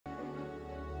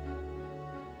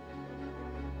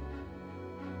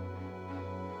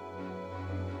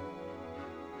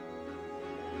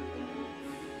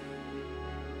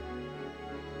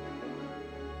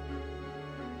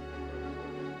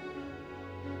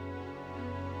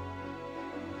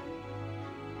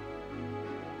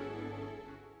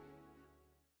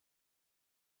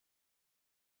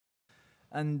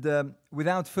And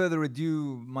without further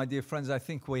ado, my dear friends, I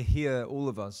think we're here, all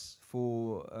of us,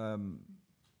 for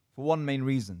one main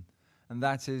reason, and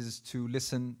that is to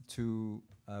listen to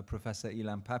Professor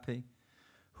Ilan Pappe,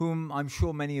 whom I'm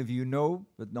sure many of you know,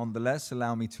 but nonetheless,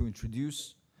 allow me to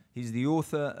introduce. He's the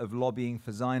author of Lobbying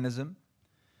for Zionism.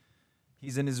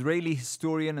 He's an Israeli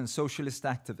historian and socialist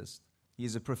activist. He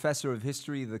is a professor of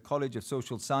history at the College of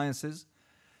Social Sciences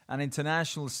and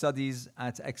International Studies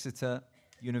at Exeter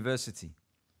University.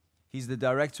 He's the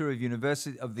director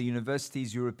of the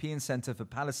university's European Center for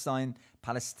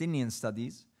Palestinian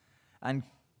Studies and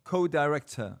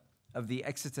co-director of the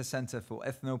Exeter Center for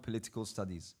Ethno-Political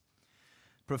Studies.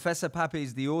 Professor Pappe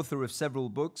is the author of several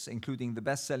books, including the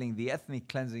best-selling The Ethnic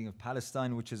Cleansing of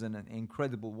Palestine, which is an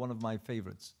incredible, one of my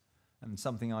favorites, and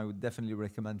something I would definitely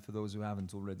recommend for those who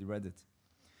haven't already read it.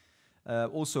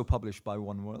 Also published by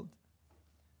One World.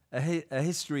 A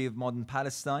History of Modern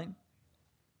Palestine,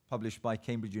 published by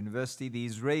Cambridge University.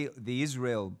 The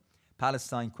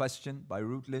Israel-Palestine Question by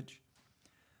Routledge.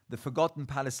 The Forgotten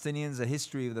Palestinians, A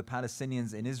History of the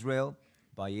Palestinians in Israel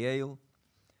by Yale.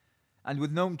 And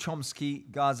with Noam Chomsky,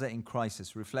 Gaza in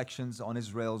Crisis, Reflections on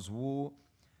Israel's War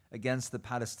Against the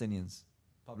Palestinians,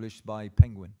 published by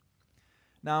Penguin.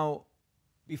 Now,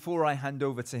 before I hand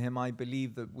over to him, I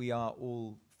believe that we are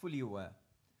all fully aware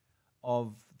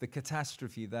of the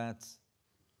catastrophe that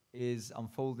is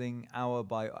unfolding hour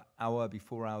by hour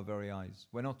before our very eyes.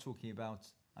 We're not talking about,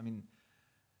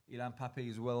 Ilan Pappe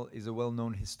is a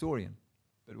well-known historian,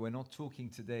 but we're not talking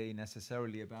today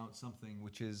necessarily about something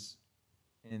which is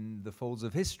in the folds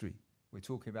of history. We're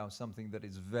talking about something that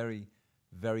is very,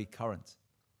 very current.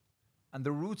 And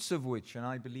the roots of which, and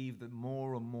I believe that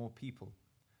more and more people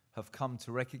have come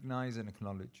to recognize and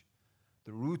acknowledge,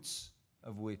 the roots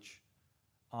of which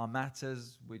are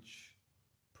matters which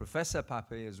Professor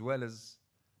Pappe, as well as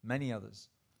many others,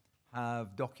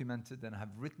 have documented and have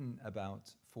written about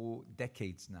for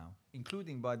decades now,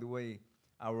 including, by the way,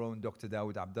 our own Dr.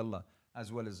 Dawood Abdallah,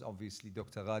 as well as obviously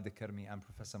Dr. Ghadir Karmi and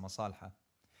Professor Masalha.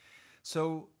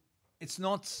 So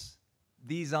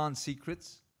these aren't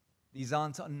secrets, these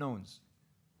aren't unknowns.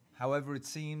 However, it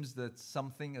seems that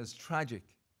something as tragic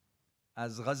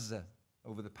as Gaza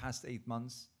over the past 8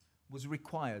 months was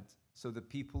required so that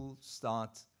people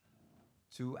start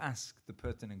to ask the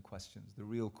pertinent questions, the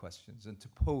real questions, and to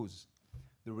pose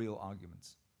the real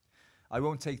arguments. I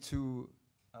won't take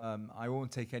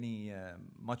any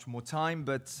much more time,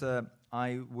 but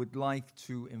I would like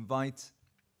to invite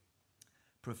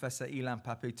Professor Ilan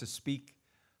Pappe to speak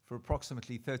for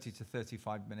approximately 30 to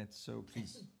 35 minutes. So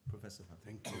please, Professor Pappe.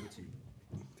 Thank you. Over to you.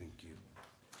 Thank you.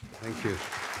 Thank you.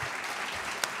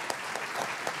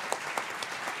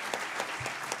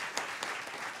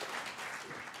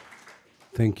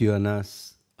 Thank you,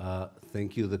 Anas.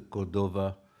 Thank you, the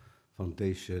Cordova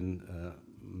Foundation,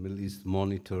 Middle East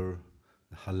Monitor,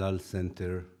 the Halal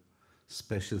Center.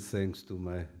 Special thanks to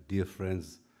my dear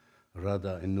friends,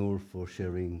 Rada and Noor, for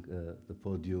sharing the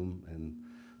podium, and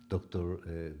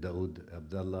Dr. Dawood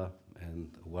Abdallah and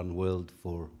One World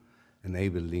for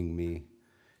enabling me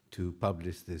to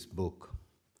publish this book.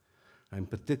 I'm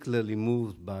particularly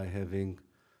moved by having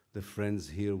the friends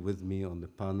here with me on the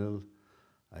panel.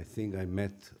 I think I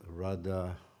met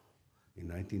Rada in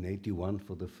 1981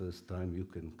 for the first time. You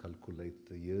can calculate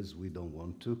the years. We don't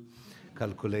want to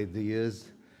calculate the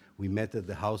years. We met at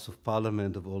the House of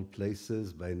Parliament, of all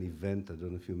places, by an event, I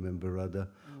don't know if you remember, Rada,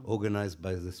 organized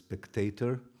by The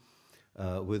Spectator,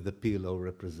 with the PLO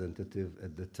representative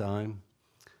at the time.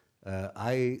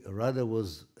 Rada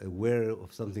was aware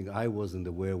of something I wasn't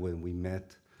aware when we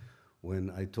met, when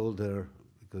I told her,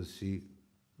 because she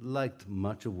liked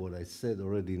much of what I said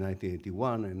already in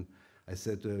 1981, and I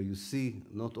said to her, you see,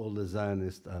 not all the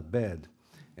Zionists are bad.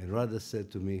 And Rada said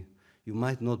to me, you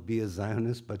might not be a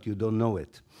Zionist, but you don't know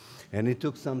it. And it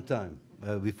took some time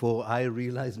before I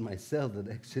realized myself that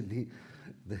actually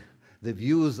the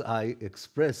views I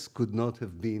expressed could not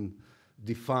have been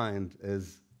defined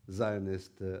as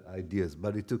Zionist ideas.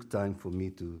 But it took time for me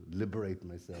to liberate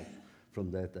myself from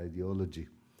that ideology.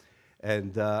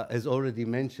 And as already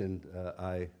mentioned,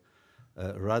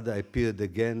 Rada appeared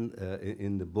again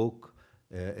in the book,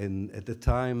 and at the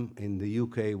time in the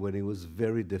UK when it was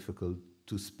very difficult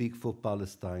to speak for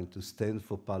Palestine, to stand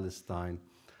for Palestine,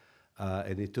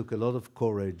 and it took a lot of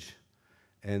courage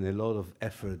and a lot of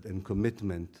effort and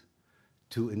commitment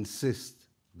to insist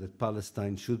that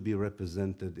Palestine should be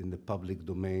represented in the public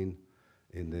domain,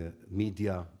 in the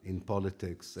media, in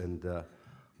politics, and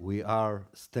we are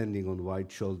standing on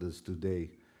wide shoulders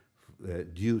today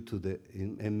due to the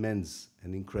immense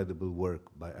and incredible work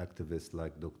by activists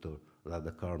like Dr.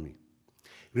 Ghadir Karmi.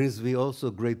 It brings me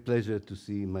also great pleasure to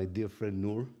see my dear friend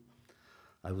Noor.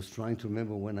 I was trying to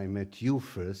remember when I met you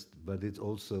first, but it's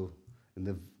also in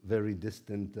the very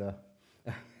distant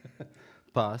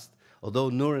past. Although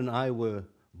Noor and I were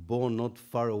born not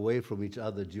far away from each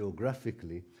other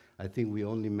geographically, I think we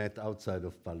only met outside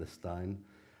of Palestine.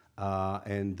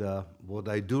 What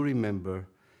I do remember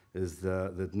is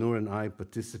that Noor and I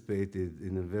participated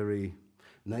in a very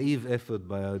naive effort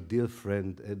by our dear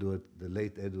friend Edward, the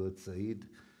late Edward Said.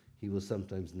 He was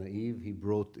sometimes naive. He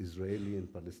brought Israeli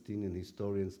and Palestinian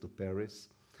historians to Paris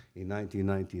in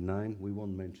 1999. We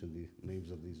won't mention the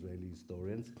names of the Israeli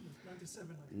historians.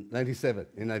 97.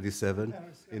 In 97,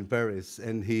 Paris, yeah. In Paris.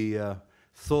 And he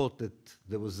thought that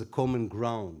there was a common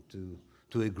ground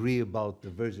to agree about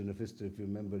the version of history, if you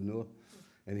remember, Noor.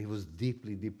 And he was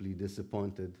deeply, deeply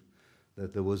disappointed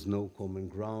that there was no common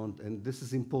ground. And this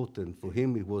is important. For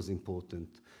him, it was important,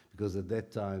 because at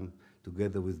that time,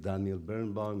 together with Daniel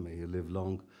Birnbaum, may he live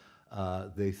long,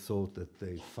 they thought that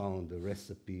they found a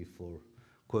recipe for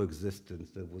coexistence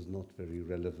that was not very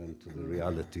relevant to the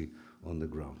reality on the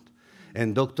ground.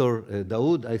 And Dr.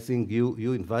 Daoud, I think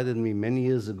you invited me many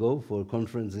years ago for a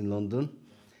conference in London,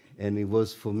 and it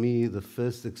was for me the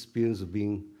first experience of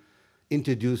being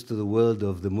introduced to the world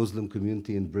of the Muslim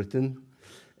community in Britain,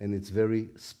 and its very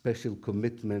special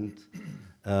commitment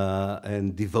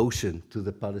and devotion to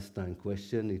the Palestine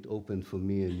question. It opened for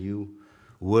me a new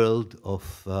world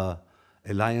of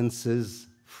alliances,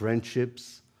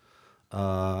 friendships,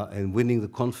 and winning the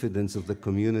confidence of the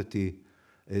community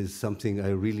is something I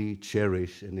really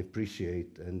cherish and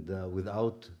appreciate. And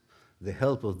without the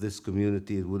help of this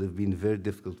community, it would have been very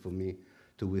difficult for me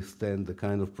to withstand the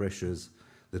kind of pressures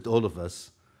that all of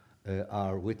us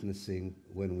are witnessing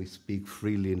when we speak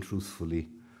freely and truthfully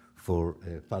for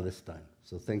Palestine.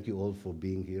 So thank you all for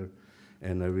being here,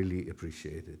 and I really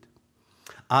appreciate it.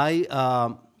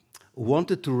 I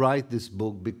wanted to write this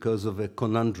book because of a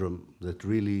conundrum that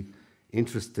really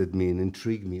interested me and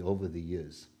intrigued me over the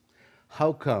years.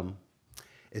 How come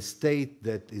a state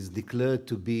that is declared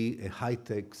to be a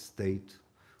high-tech state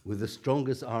with the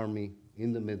strongest army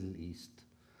in the Middle East,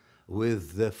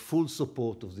 with the full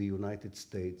support of the United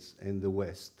States and the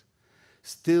West,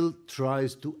 still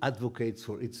tries to advocate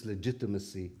for its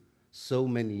legitimacy so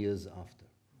many years after?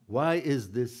 Why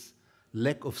is this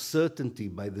lack of certainty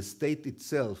by the state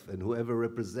itself and whoever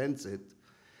represents it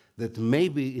that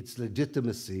maybe its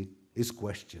legitimacy is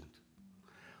questioned,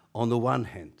 on the one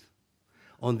hand?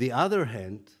 On the other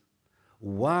hand,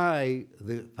 why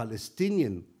the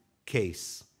Palestinian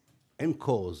case and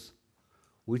cause,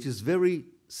 which is very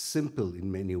simple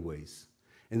in many ways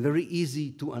and very easy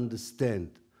to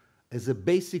understand as a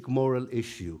basic moral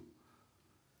issue,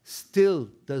 still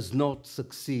does not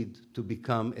succeed to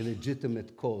become a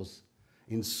legitimate cause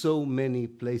in so many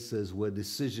places where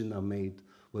decisions are made,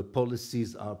 where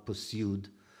policies are pursued.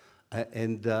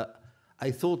 I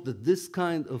thought that this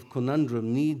kind of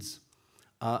conundrum needs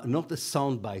not a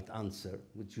soundbite answer,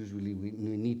 which usually we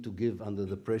need to give under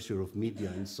the pressure of media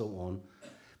and so on,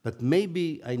 but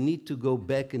maybe I need to go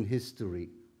back in history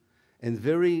and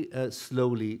very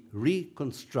slowly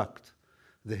reconstruct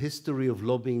the history of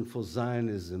lobbying for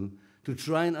Zionism to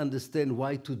try and understand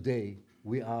why today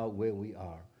we are where we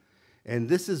are. And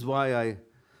this is why I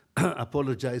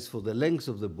apologize for the length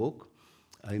of the book.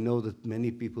 I know that many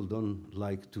people don't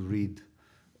like to read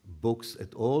books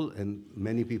at all, and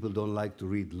many people don't like to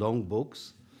read long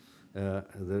books.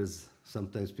 There's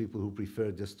sometimes people who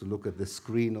prefer just to look at the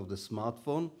screen of the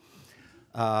smartphone.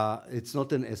 It's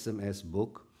not an SMS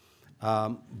book,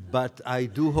 but I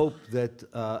do hope that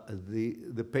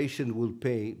the patient will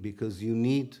pay, because you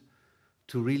need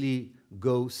to really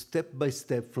go step by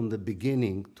step from the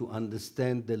beginning to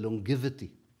understand the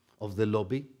longevity of the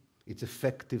lobby, its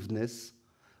effectiveness,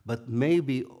 but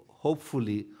maybe,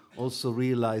 hopefully, also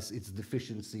realize its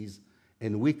deficiencies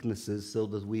and weaknesses so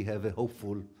that we have a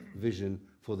hopeful vision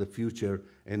for the future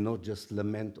and not just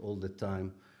lament all the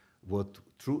time what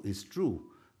is true,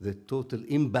 the total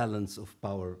imbalance of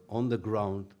power on the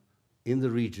ground, in the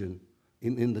region,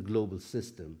 in the global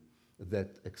system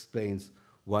that explains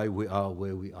why we are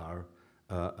where we are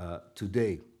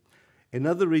today.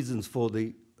 Another reason for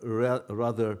the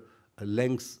rather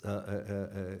length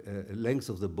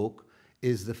of the book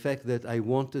is the fact that I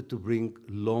wanted to bring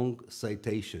long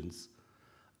citations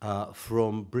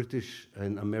from British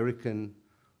and American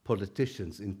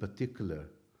politicians in particular,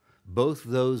 both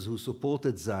those who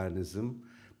supported Zionism,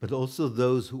 but also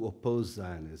those who opposed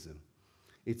Zionism.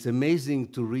 It's amazing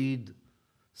to read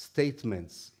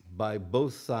statements by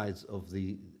both sides of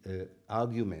the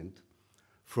argument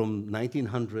from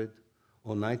 1900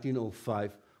 or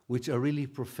 1905, which are really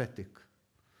prophetic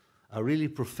are really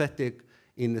prophetic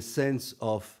in the sense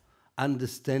of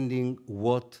understanding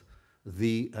what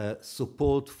the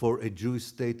support for a Jewish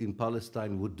state in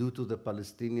Palestine would do to the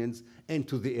Palestinians and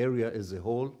to the area as a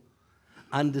whole,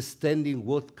 understanding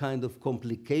what kind of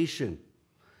complication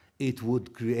it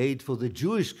would create for the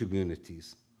Jewish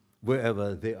communities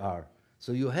wherever they are.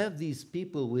 So you have these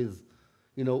people with,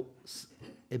 you know,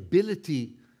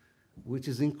 ability which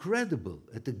is incredible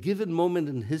at a given moment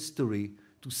in history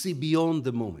to see beyond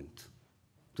the moment,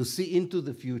 to see into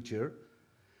the future.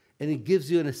 And it gives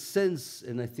you a sense,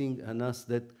 and I think, Anas,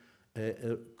 that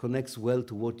connects well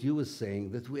to what you were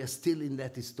saying, that we are still in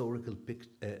that historical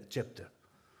chapter.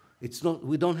 It's not,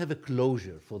 we don't have a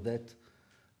closure for that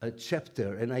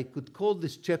chapter. And I could call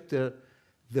this chapter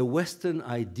the Western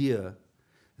idea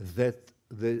that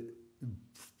the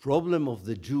problem of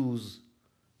the Jews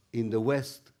in the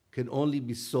West can only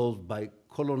be solved by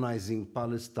colonizing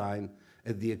Palestine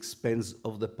at the expense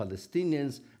of the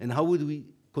Palestinians. And how would we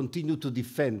continue to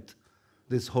defend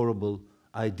this horrible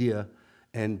idea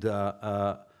and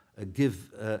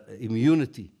give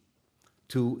immunity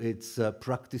to its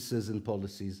practices and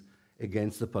policies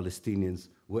against the Palestinians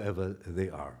wherever they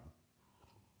are.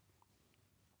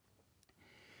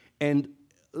 And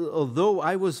although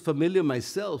I was familiar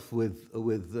myself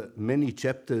with many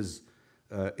chapters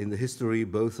in the history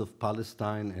both of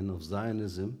Palestine and of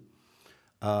Zionism,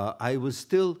 I was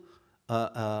still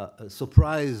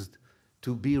surprised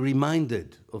to be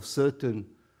reminded of certain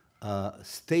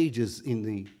stages in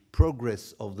the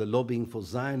progress of the lobbying for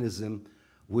Zionism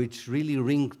which really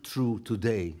ring true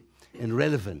today and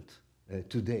relevant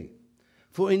today.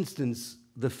 For instance,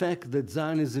 the fact that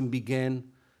Zionism began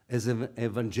as an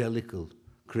evangelical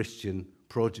Christian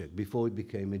project before it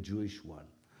became a Jewish one.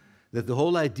 That the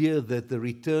whole idea that the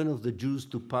return of the Jews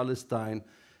to Palestine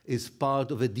is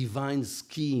part of a divine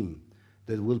scheme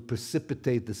that will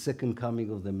precipitate the second coming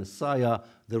of the Messiah,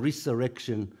 the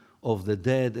resurrection of the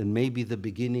dead, and maybe the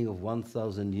beginning of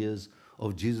 1,000 years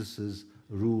of Jesus'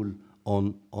 rule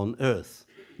on earth.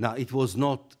 Now, it was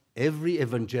not every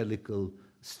evangelical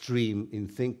stream in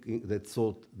thinking that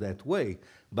thought that way,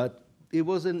 but it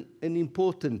was an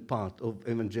important part of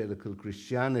evangelical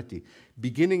Christianity,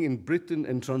 beginning in Britain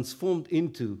and transformed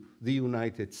into the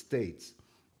United States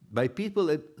by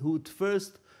people who at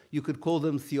first you could call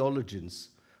them theologians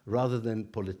rather than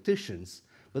politicians,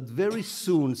 but very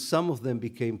soon some of them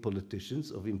became politicians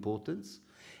of importance,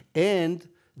 and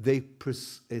they,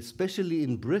 especially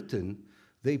in Britain,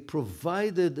 they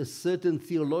provided a certain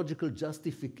theological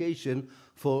justification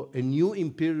for a new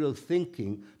imperial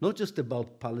thinking, not just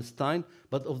about Palestine,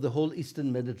 but of the whole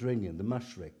Eastern Mediterranean, the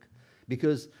Mashreq.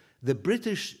 Because the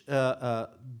British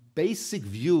basic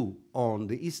view on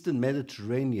the Eastern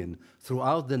Mediterranean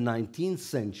throughout the 19th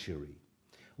century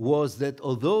was that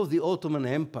although the Ottoman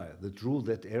Empire that ruled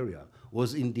that area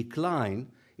was in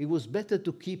decline, it was better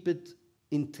to keep it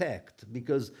intact,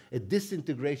 because a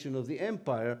disintegration of the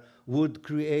empire would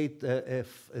create a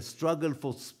struggle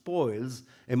for spoils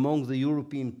among the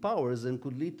European powers and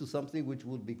could lead to something which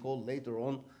would be called later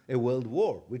on a world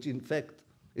war, which in fact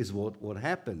is what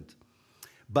happened.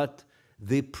 But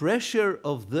the pressure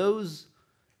of those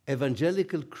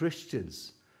evangelical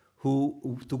Christians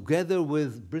who, together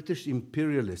with British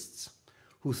imperialists,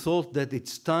 who thought that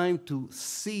it's time to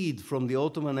cede from the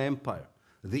Ottoman Empire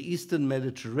the Eastern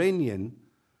Mediterranean,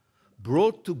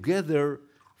 brought together,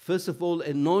 first of all,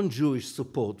 a non-Jewish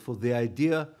support for the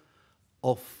idea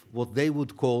of what they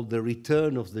would call the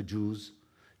return of the Jews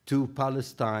to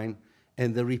Palestine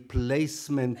and the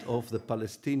replacement of the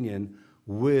Palestinian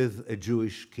with a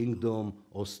Jewish kingdom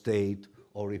or state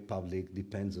or republic,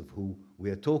 depends on who we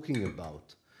are talking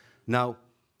about. Now,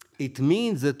 it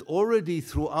means that already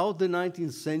throughout the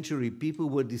 19th century, people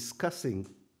were discussing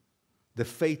the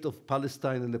fate of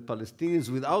Palestine and the Palestinians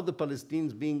without the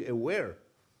Palestinians being aware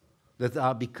that they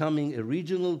are becoming a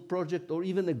regional project or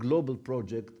even a global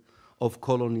project of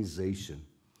colonization.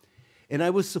 And I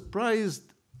was surprised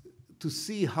to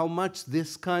see how much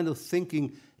this kind of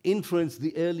thinking influenced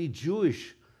the early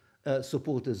Jewish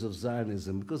supporters of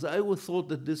Zionism, because I always thought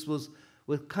that this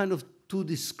were kind of two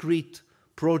discrete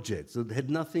projects that had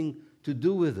nothing to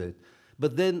do with it.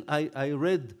 But then I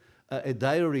read a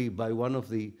diary by one of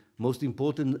the most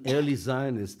important early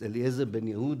Zionists, Eliezer ben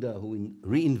Yehuda, who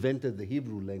reinvented the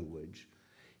Hebrew language.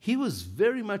 He was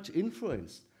very much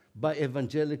influenced by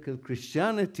evangelical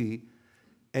Christianity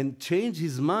and changed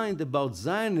his mind about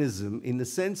Zionism in the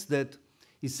sense that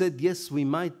he said, yes, we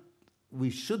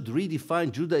should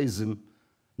redefine Judaism,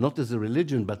 not as a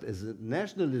religion, but as a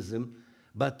nationalism,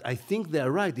 but I think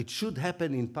they're right, it should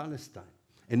happen in Palestine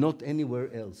and not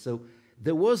anywhere else. So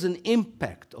there was an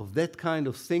impact of that kind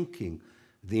of thinking,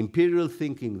 the imperial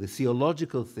thinking, the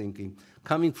theological thinking,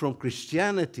 coming from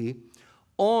Christianity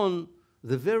on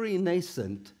the very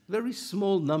nascent, very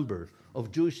small number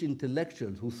of Jewish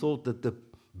intellectuals who thought that the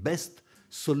best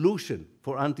solution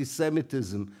for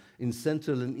anti-Semitism in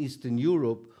Central and Eastern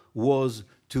Europe was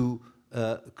to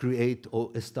create or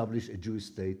establish a Jewish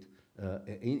state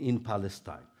in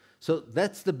Palestine. So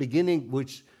that's the beginning,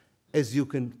 which, as you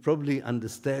can probably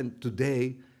understand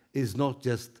today, is not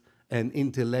just an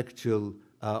intellectual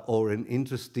or an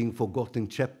interesting forgotten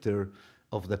chapter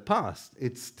of the past.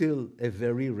 It's still a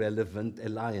very relevant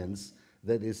alliance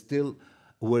that is still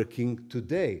working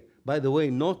today. By the way,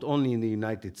 not only in the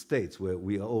United States, where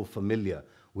we are all familiar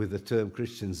with the term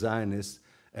Christian Zionists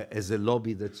as a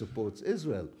lobby that supports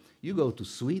Israel. You go to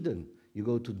Sweden, you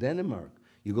go to Denmark,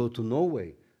 you go to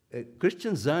Norway.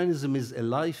 Christian Zionism is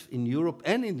alive in Europe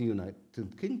and in the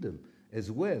United Kingdom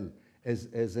as well,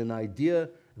 as an idea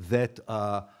that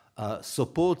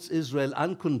supports Israel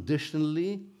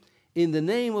unconditionally in the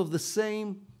name of the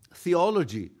same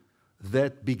theology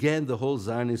that began the whole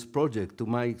Zionist project. To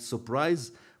my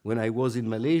surprise, when I was in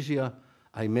Malaysia,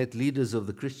 I met leaders of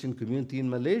the Christian community in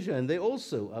Malaysia, and they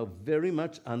also are very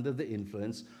much under the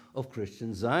influence of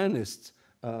Christian Zionists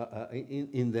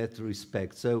in that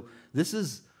respect. So this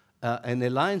is an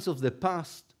alliance of the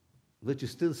past which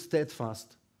is still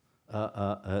steadfast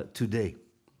today.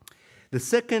 The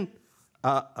second,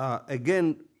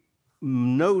 again,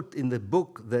 note in the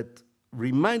book that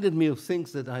reminded me of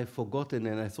things that I've forgotten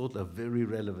and I thought are very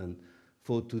relevant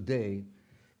for today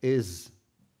is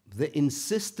the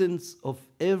insistence of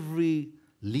every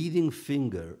leading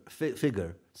figure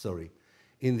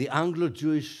in the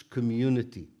Anglo-Jewish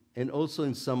community and also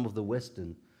in some of the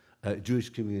Western Jewish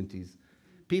communities,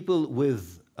 people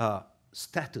with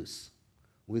status,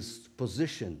 with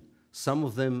position, some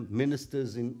of them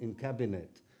ministers in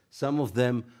cabinet, some of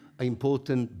them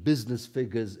important business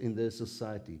figures in their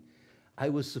society. I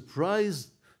was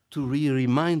surprised to be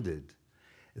reminded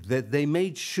that they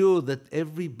made sure that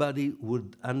everybody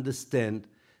would understand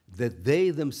that they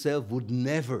themselves would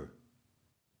never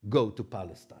go to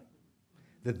Palestine,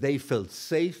 that they felt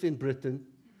safe in Britain,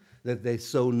 that they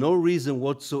saw no reason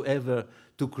whatsoever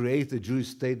to create a Jewish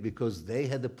state because they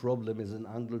had a problem as an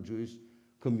Anglo-Jewish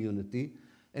community,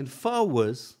 and far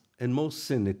worse, and most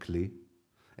cynically,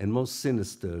 and most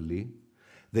sinisterly,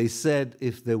 they said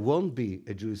if there won't be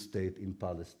a Jewish state in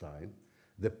Palestine,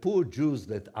 the poor Jews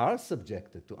that are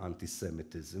subjected to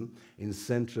anti-Semitism in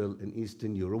Central and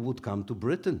Eastern Europe would come to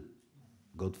Britain.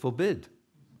 God forbid.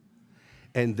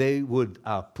 And they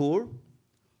are poor.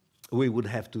 We would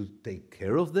have to take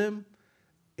care of them.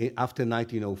 After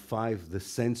 1905, the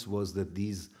sense was that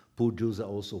these poor Jews are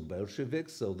also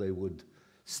Bolsheviks, so they would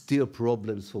steer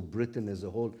problems for Britain as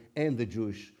a whole and the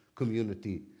Jewish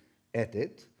community at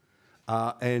it.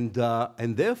 And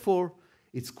therefore,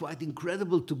 it's quite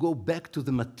incredible to go back to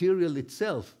the material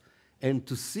itself and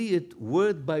to see it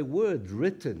word by word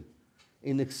written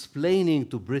in explaining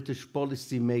to British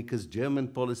policymakers, German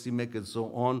policymakers,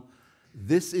 so on,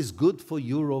 this is good for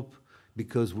Europe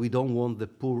because we don't want the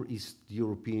poor East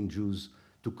European Jews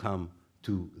to come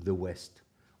to the West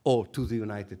or to the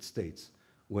United States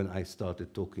when I started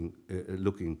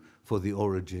looking for the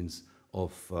origins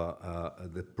of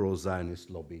the pro-Zionist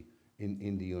lobby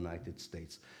in the United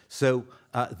States. So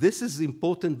this is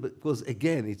important because,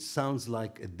 again, it sounds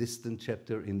like a distant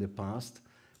chapter in the past,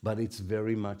 but it's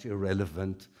very much a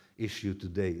relevant issue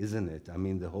today, isn't it? I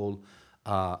mean, the whole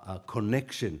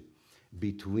connection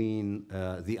between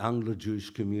the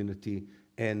Anglo-Jewish community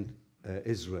and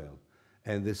Israel,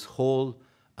 and this whole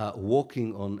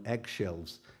walking on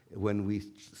eggshells when we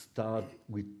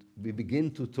begin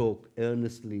to talk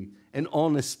earnestly and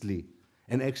honestly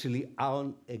and actually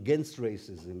against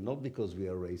racism, not because we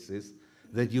are racist,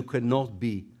 that you cannot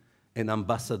be an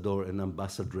ambassador, an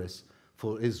ambassadress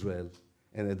for Israel,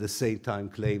 and at the same time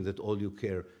claim that all you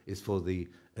care is for the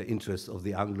interests of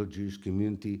the Anglo-Jewish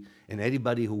community. And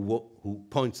anybody who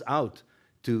points out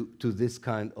to this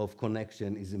kind of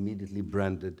connection is immediately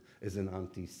branded as an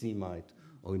anti-Semite,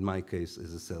 or in my case,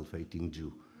 as a self-hating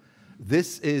Jew.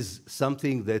 This is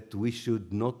something that we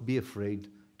should not be afraid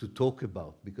to talk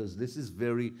about, because this is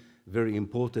very, very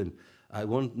important. I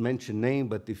won't mention name,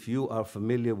 but if you are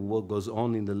familiar with what goes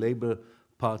on in the Labour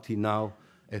Party now,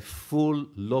 a full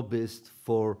lobbyist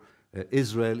for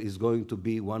Israel is going to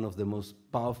be one of the most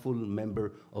powerful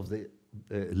members of the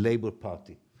Labour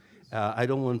Party. I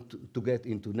don't want to get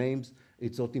into names.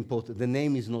 It's not important. The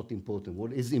name is not important.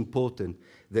 What is important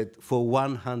that for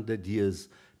 100 years,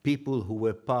 people who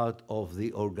were part of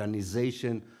the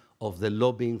organization of the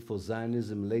lobbying for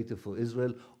Zionism, later for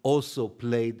Israel, also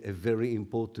played a very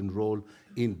important role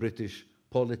in British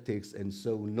politics, and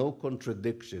so no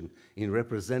contradiction in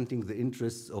representing the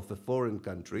interests of a foreign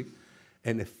country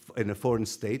and a foreign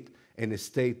state, and a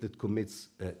state that commits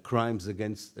crimes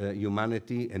against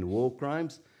humanity and war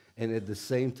crimes, and at the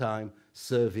same time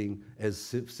serving as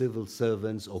civil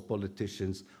servants or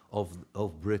politicians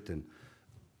of Britain.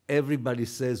 Everybody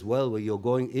says, well, when you're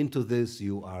going into this,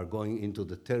 you are going into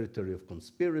the territory of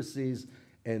conspiracies,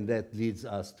 and that leads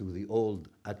us to the old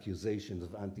accusations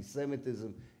of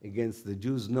anti-Semitism against the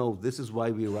Jews. No, this is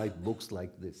why we write books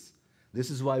like this. This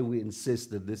is why we insist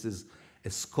that this is a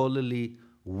scholarly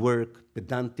work,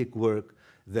 pedantic work,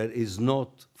 that is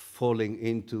not falling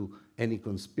into any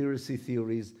conspiracy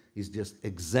theories, is just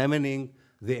examining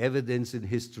the evidence in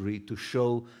history to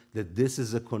show that this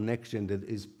is a connection that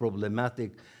is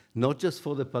problematic, not just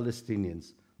for the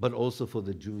Palestinians, but also for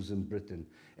the Jews in Britain.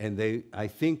 And I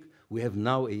think we have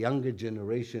now a younger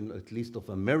generation, at least of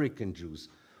American Jews,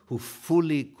 who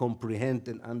fully comprehend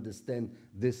and understand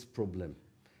this problem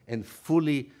and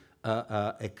fully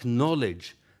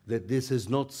acknowledge that this has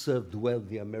not served well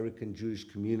the American Jewish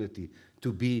community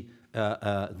to be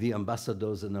the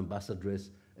ambassadors and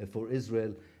ambassadresses for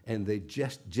Israel, and they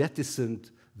just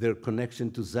jettisoned their connection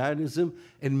to Zionism,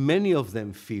 and many of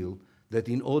them feel that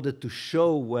in order to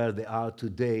show where they are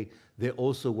today, they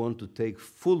also want to take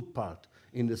full part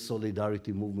in the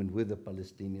solidarity movement with the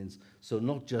Palestinians. So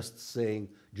not just saying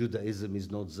Judaism is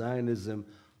not Zionism,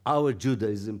 our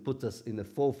Judaism put us in the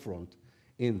forefront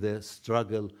in the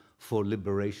struggle for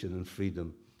liberation and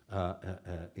freedom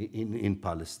in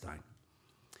Palestine.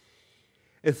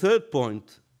 A third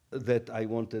point that I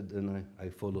wanted, and I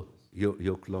follow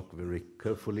your clock very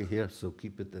carefully here, so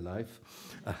keep it alive.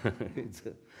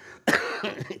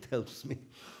 It helps me.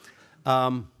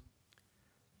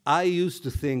 I used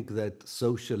to think that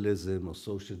socialism or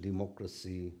social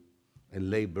democracy and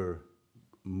labor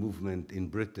movement in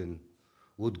Britain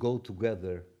would go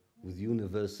together with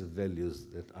universal values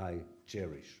that I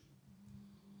cherish.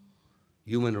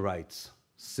 Human rights,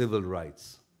 civil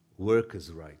rights,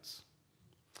 workers' rights.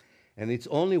 And it's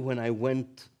only when I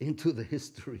went into the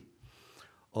history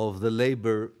of the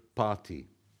Labour Party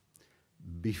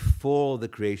before the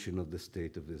creation of the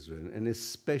State of Israel, and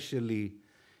especially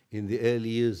in the early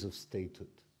years of statehood,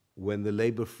 when the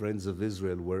Labour Friends of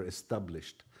Israel were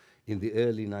established in the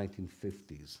early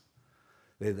 1950s,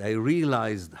 that I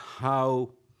realized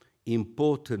how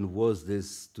important was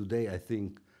this. Today I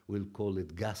think we'll call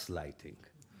it gaslighting.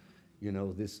 You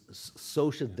know, this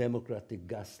social democratic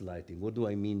gaslighting. What do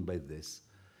I mean by this?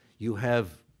 You have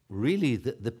really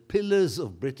the pillars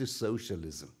of British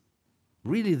socialism,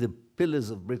 really the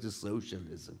pillars of British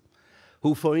socialism,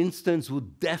 who, for instance,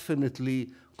 would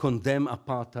definitely condemn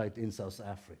apartheid in South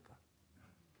Africa,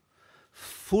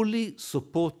 fully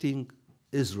supporting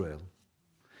Israel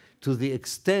to the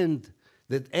extent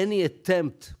that any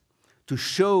attempt to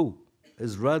show,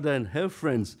 as Rada and her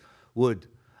friends would,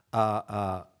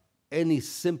 any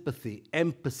sympathy,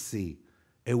 empathy,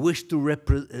 a wish to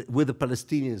with the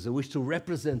Palestinians, a wish to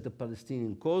represent the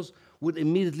Palestinian cause, would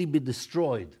immediately be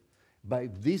destroyed by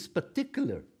these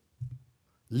particular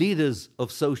leaders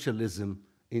of socialism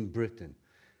in Britain.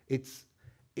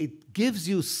 It gives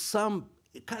you some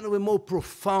kind of a more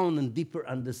profound and deeper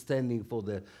understanding for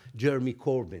the Jeremy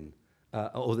Corbyn,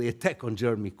 or the attack on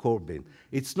Jeremy Corbyn.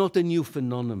 It's not a new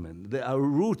phenomenon. There are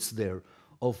roots there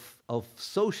of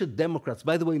social democrats,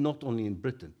 by the way, not only in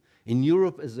Britain, in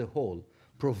Europe as a whole,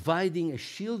 providing a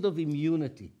shield of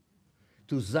immunity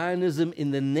to Zionism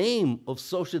in the name of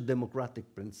social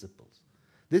democratic principles.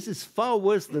 This is far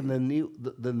worse than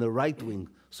the right-wing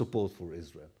support for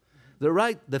Israel.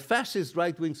 The fascist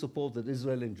right-wing support that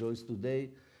Israel enjoys today,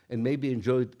 and maybe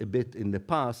enjoyed a bit in the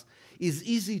past, is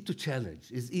easy to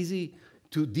challenge, is easy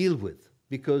to deal with,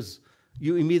 because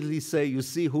you immediately say, you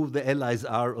see who the allies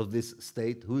are of this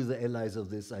state, who is the allies of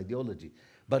this ideology.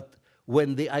 But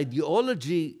when the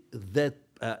ideology that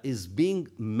is being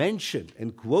mentioned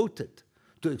and quoted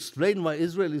to explain why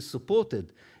Israel is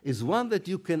supported is one that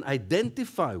you can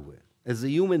identify with as a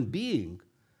human being,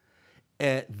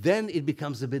 then it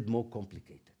becomes a bit more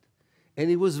complicated. And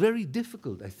it was very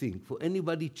difficult, I think, for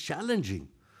anybody challenging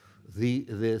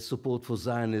the support for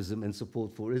Zionism and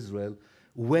support for Israel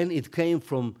when it came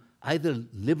from either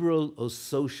liberal or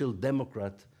social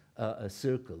democrat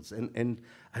circles. And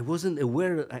I wasn't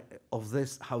aware of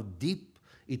this, how deep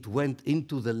it went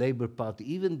into the Labour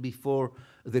Party, even before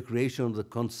the creation of the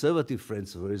Conservative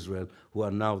Friends of Israel, who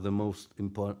are now the most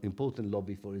important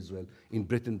lobby for Israel in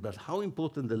Britain, but how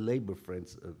important the Labour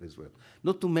Friends of Israel.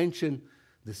 Not to mention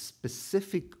the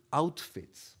specific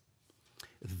outfits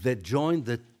that joined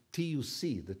the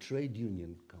TUC, the Trade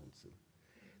Union Council.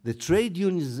 The trade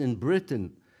unions in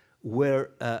Britain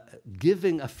were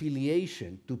giving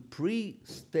affiliation to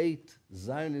pre-state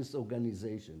Zionist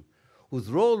organizations whose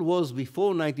role was before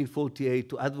 1948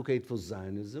 to advocate for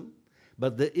Zionism,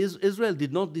 but Israel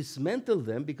did not dismantle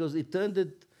them because it turned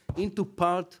it into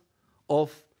part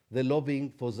of the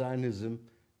lobbying for Zionism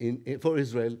for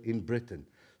Israel in Britain.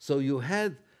 So you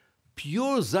had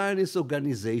pure Zionist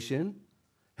organization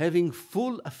having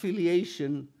full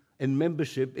affiliation and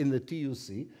membership in the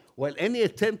TUC, while any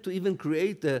attempt to even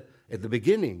create, at the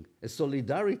beginning, a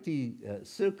solidarity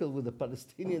circle with the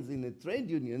Palestinians in the trade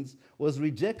unions was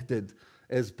rejected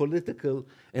as political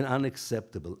and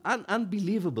unacceptable.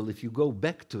 Unbelievable if you go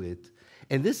back to it.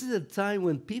 And this is a time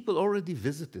when people already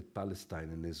visited Palestine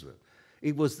and Israel.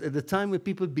 It was at the time when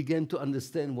people began to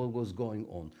understand what was going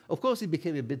on. Of course, it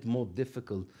became a bit more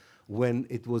difficult when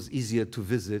it was easier to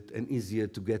visit and easier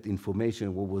to get information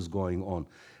on what was going on.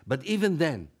 But even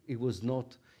then, it was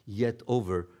not yet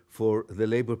over for the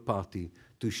Labour Party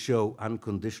to show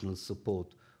unconditional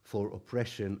support for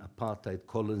oppression, apartheid,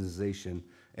 colonization,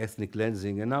 ethnic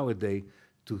cleansing, and nowadays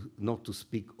not to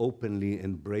speak openly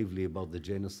and bravely about the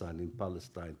genocide in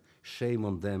Palestine. Shame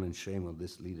on them and shame on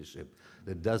this leadership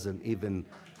that doesn't even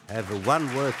have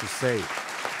one word to say.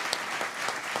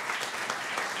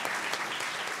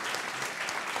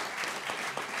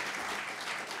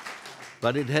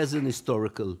 But it has an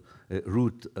historical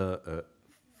root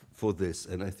for this,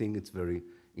 and I think it's very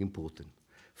important.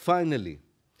 Finally,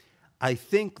 I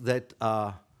think that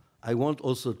I want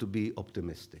also to be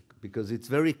optimistic, because it's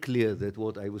very clear that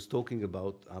what I was talking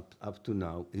about up to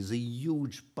now is a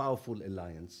huge, powerful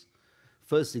alliance.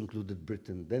 First included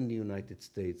Britain, then the United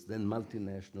States, then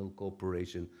multinational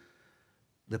cooperation.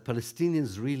 The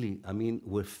Palestinians really,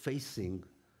 were facing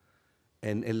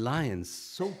an alliance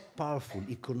so powerful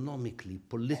economically,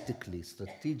 politically,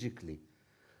 strategically,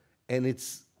 and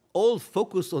it's all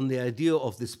focused on the idea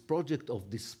of this project of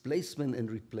displacement and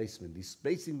replacement,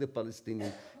 displacing the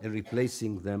Palestinians and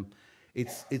replacing them.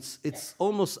 It's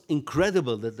almost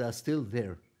incredible that they're still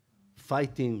there,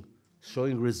 fighting,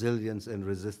 showing resilience and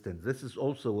resistance. This is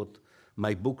also what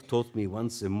my book taught me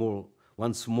once more,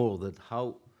 that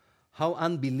how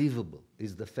unbelievable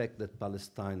is the fact that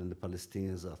Palestine and the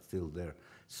Palestinians are still there.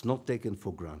 It's not taken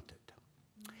for granted.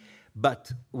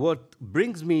 But what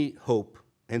brings me hope,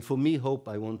 and for me hope,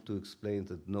 I want to explain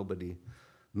that nobody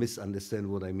misunderstand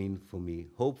what I mean for me.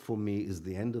 Hope for me is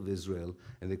the end of Israel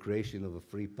and the creation of a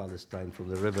free Palestine from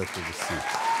the river to the sea.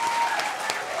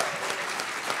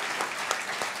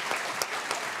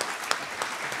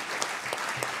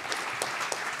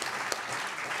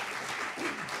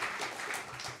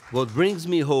 What brings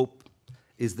me hope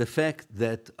is the fact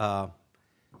that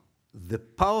the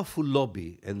powerful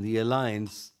lobby and the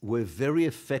alliance were very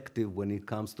effective when it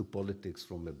comes to politics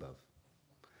from above.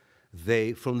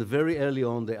 From the very early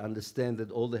on, they understand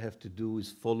that all they have to do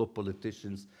is follow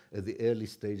politicians at the early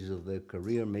stages of their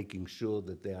career, making sure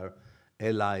that they are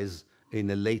allies in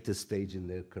a later stage in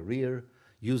their career,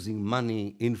 using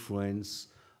money, influence,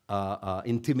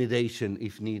 intimidation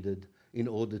if needed, in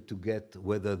order to get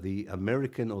whether the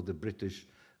American or the British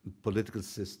political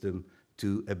system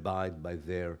to abide by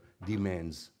their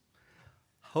demands.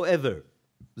 However,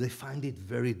 they find it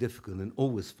very difficult, and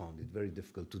always found it very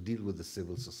difficult, to deal with the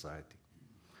civil society.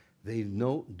 They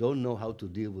don't know how to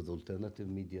deal with alternative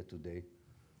media today.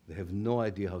 They have no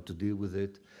idea how to deal with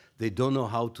it. They don't know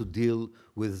how to deal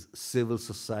with civil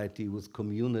society, with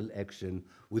communal action,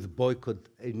 with boycott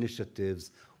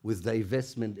initiatives, with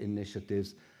divestment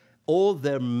initiatives. All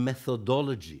their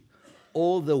methodology,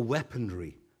 all the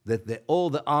weaponry, all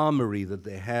the armory that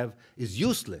they have is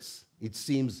useless, it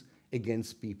seems,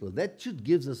 against people. That should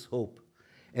give us hope.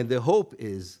 And the hope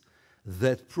is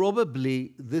that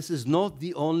probably this is not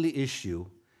the only issue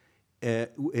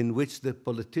in which the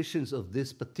politicians of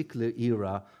this particular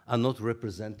era are not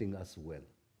representing us well.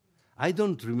 I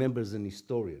don't remember as an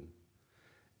historian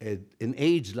an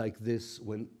age like this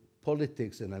when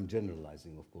politics, and I'm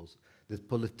generalizing, of course, that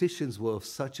politicians were of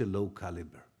such a low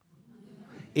caliber,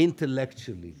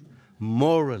 intellectually,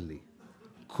 morally,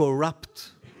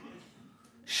 corrupt,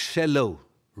 shallow,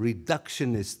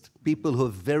 reductionist, people who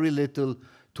have very little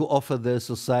to offer their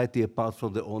society apart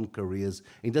from their own careers.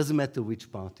 It doesn't matter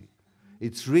which party.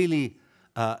 It's really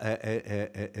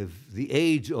the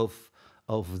age of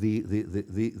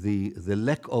the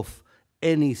lack of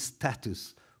any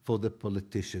status for the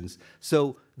politicians.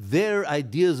 So their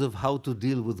ideas of how to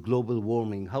deal with global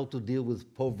warming, how to deal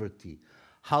with poverty,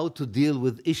 how to deal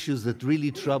with issues that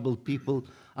really trouble people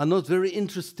are not very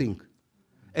interesting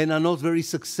and are not very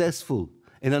successful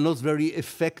and are not very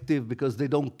effective because they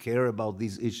don't care about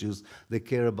these issues. They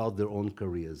care about their own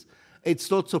careers.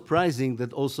 It's not surprising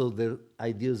that also their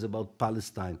ideas about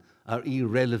Palestine are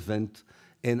irrelevant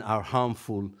and are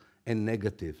harmful and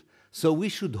negative. So we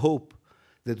should hope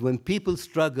that when people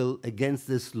struggle against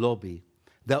this lobby,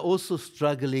 they're also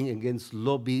struggling against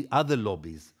other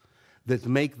lobbies that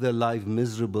make their life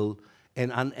miserable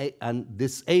and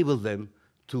disable them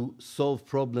to solve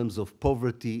problems of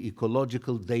poverty,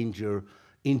 ecological danger,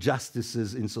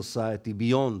 injustices in society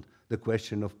beyond the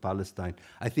question of Palestine.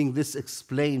 I think this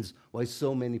explains why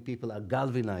so many people are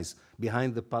galvanized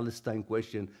behind the Palestine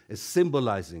question as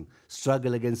symbolizing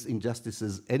struggle against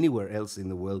injustices anywhere else in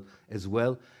the world as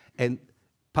well. And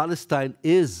Palestine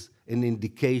is an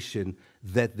indication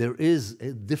that there is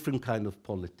a different kind of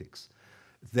politics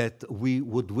that we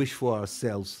would wish for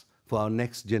ourselves, for our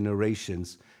next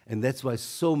generations. And that's why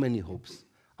so many hopes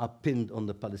are pinned on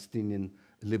the Palestinian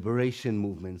liberation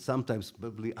movement, sometimes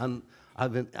probably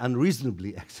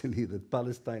unreasonably, actually, that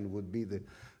Palestine would be the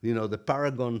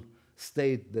paragon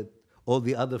state that all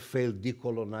the other failed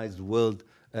decolonized world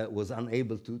was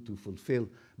unable to fulfill.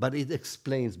 But it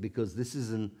explains, because this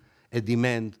is a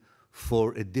demand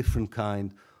for a different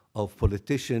kind of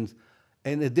politicians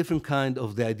and a different kind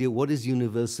of the idea, what is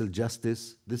universal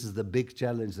justice? This is the big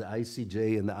challenge the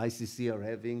ICJ and the ICC are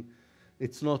having.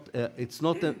 It's not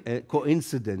a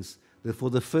coincidence that for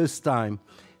the first time,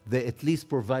 they at least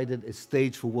provided a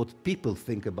stage for what people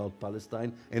think about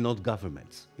Palestine and not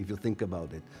governments, if you think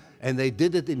about it. And they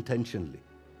did it intentionally.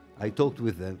 I talked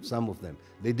with them, some of them.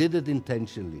 They did it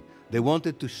intentionally. They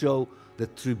wanted to show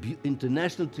that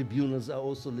international tribunals are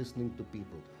also listening to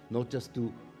people, not just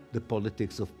to the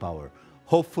politics of power.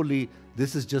 Hopefully,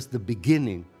 this is just the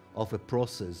beginning of a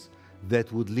process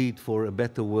that would lead for a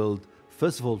better world,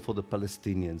 first of all for the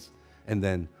Palestinians, and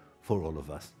then for all of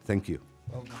us. Thank you.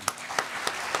 Well done.